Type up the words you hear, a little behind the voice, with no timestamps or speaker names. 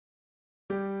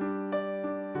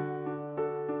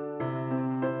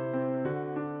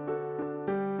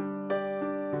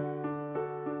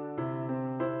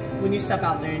when you step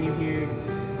out there and you hear,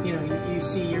 you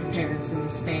see your parents in the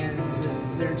stands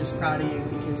and they're just proud of you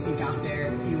because you got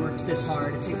there, you worked this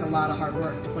hard. It takes a lot of hard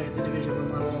work to play at the Division I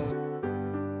level.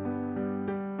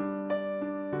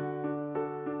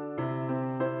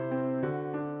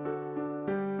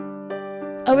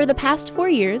 Over the past 4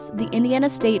 years, the Indiana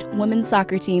State women's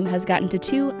soccer team has gotten to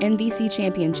 2 NVC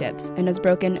championships and has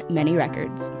broken many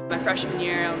records. My freshman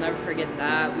year, I'll never forget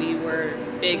that. We were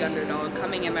big underdog.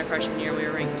 Coming in my freshman year, we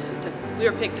were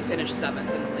picked to finish 7th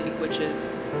in the league, which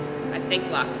is, I think,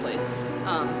 last place.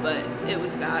 But it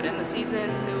was bad in the season.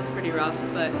 It was pretty rough,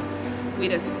 but we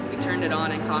turned it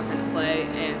on in conference play,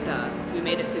 and we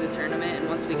made it to the tournament. And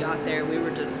once we got there, we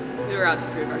were out to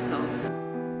prove ourselves.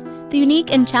 The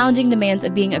unique and challenging demands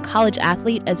of being a college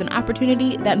athlete is an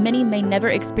opportunity that many may never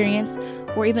experience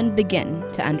or even begin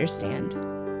to understand.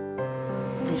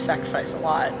 We sacrifice a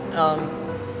lot.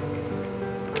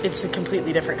 It's a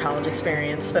completely different college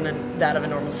experience than that of a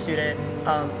normal student.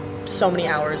 So many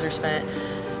hours are spent.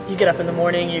 You get up in the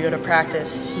morning, you go to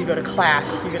practice, you go to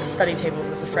class, you go to study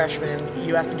tables as a freshman.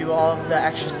 You have to do all of the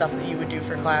extra stuff that you would do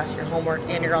for class, your homework,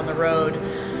 and you're on the road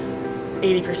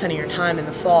 80% of your time in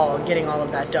the fall getting all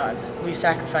of that done. We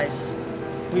string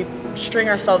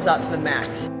ourselves out to the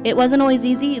max. It wasn't always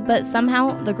easy, but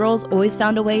somehow the girls always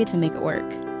found a way to make it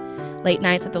work. Late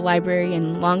nights at the library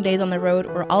and long days on the road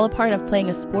were all a part of playing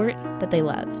a sport that they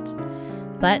loved.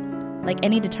 But, like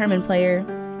any determined player,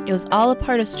 it was all a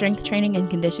part of strength training and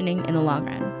conditioning in the long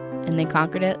run, and they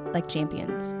conquered it like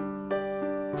champions.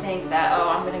 Think that, oh,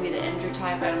 I'm going to be the injured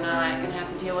type, I'm not going to have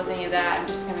to deal with any of that, I'm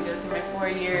just going to go through my 4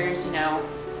 years,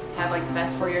 have like the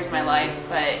best 4 years of my life,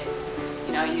 but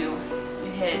you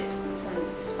hit some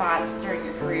spots during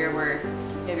your career where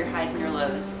you have your highs and your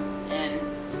lows, and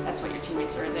that's what your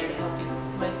teammates are there to help you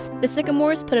with. The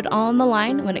Sycamores put it all on the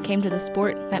line when it came to the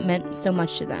sport that meant so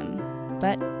much to them,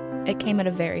 but it came at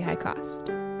a very high cost.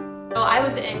 Well, I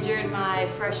was injured my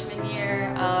freshman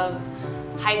year of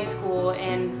high school,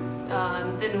 and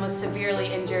then was severely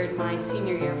injured my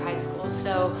senior year of high school.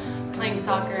 So playing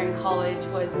soccer in college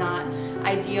was not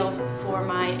ideal for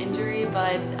my injury,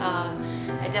 but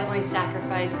I definitely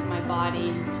sacrificed my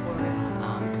body for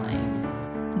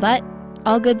playing. But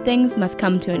all good things must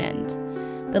come to an end.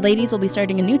 The ladies will be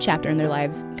starting a new chapter in their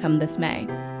lives come this May.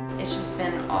 It's just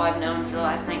been all I've known for the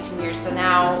last 19 years. So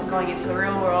now going into the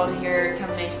real world here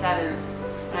come May 7th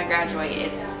when I graduate,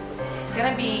 it's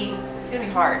gonna be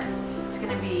hard. It's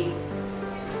going to be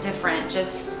different,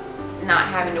 just not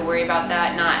having to worry about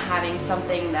that, not having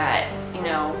something that,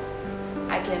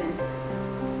 I can,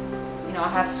 I'll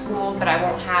have school, but I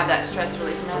won't have that stress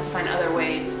relief. I'm going to have to find other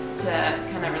ways to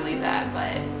kind of relieve that,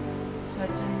 but, so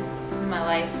it's been my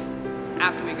life.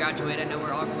 After we graduate, I know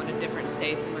we're all going to different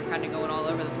states and we're kind of going all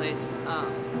over the place,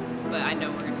 but I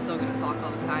know we're still going to talk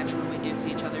all the time, and when we do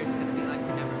see each other, it's going to be like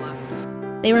we never left.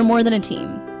 They were more than a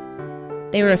team.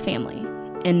 They were a family.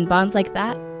 And bonds like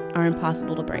that are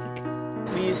impossible to break.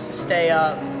 We used to stay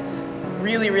up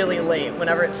really, really late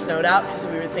whenever it snowed out because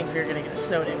we would think we were going to get a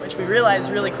snow day, which we realized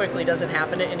really quickly doesn't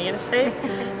happen at Indiana State.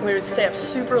 We would stay up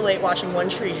super late watching One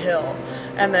Tree Hill,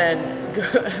 and then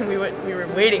we were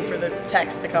waiting for the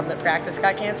text to come that practice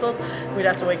got canceled. We'd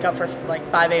have to wake up for like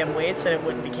 5 a.m. waits, and it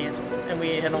wouldn't be canceled. And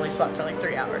we had only slept for like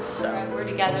 3 hours. So we're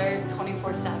together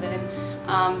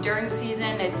 24/7. During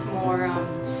season, it's more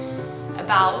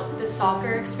about the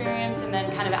soccer experience, and then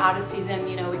kind of out of season,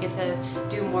 we get to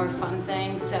do more fun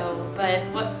things. So, but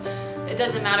it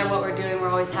doesn't matter what we're doing, we're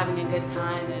always having a good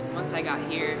time. And once I got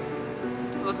here,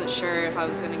 I wasn't sure if I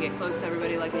was going to get close to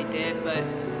everybody like I did, but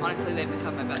honestly, they've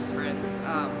become my best friends.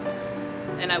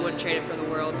 And I wouldn't trade it for the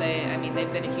world.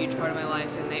 They've been a huge part of my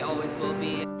life, and they always will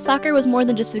be. Soccer was more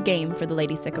than just a game for the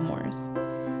Lady Sycamores.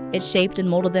 It shaped and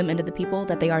molded them into the people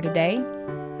that they are today,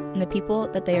 and the people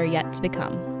that they are yet to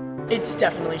become. It's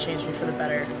definitely changed me for the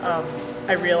better.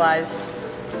 I realized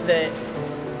that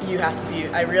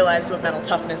I realized what mental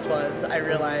toughness was. I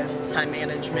realized time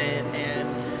management and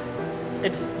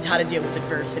how to deal with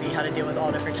adversity, how to deal with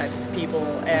all different types of people,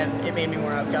 and it made me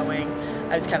more outgoing.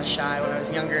 I was kind of shy when I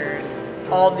was younger.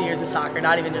 All of the years of soccer,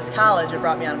 not even just college, it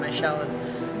brought me out of my shell,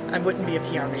 and I wouldn't be a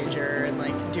PR major and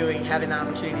having the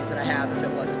opportunities that I have if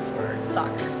it wasn't for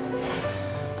soccer.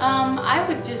 I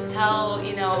would just tell,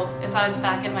 if I was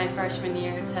back in my freshman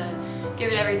year, to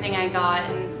give it everything I got,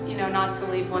 and, not to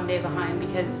leave one day behind,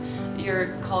 because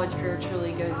your college career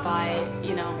truly goes by,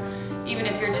 even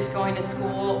if you're just going to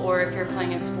school or if you're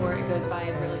playing a sport, it goes by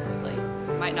really quickly.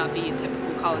 It might not be a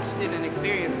typical college student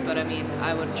experience, but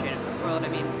I wouldn't trade it for the world.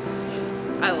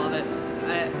 I love it.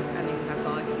 That's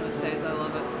all I can really say is I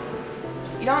love it.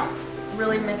 You don't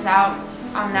really miss out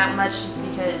on that much just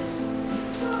because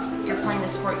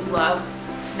sport you love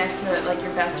next to like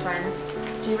your best friends.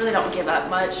 So you really don't give up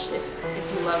much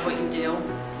if you love what you do.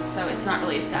 So it's not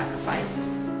really a sacrifice.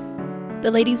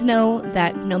 The ladies know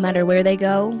that no matter where they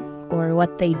go or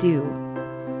what they do,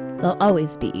 they'll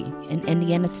always be an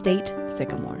Indiana State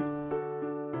Sycamore.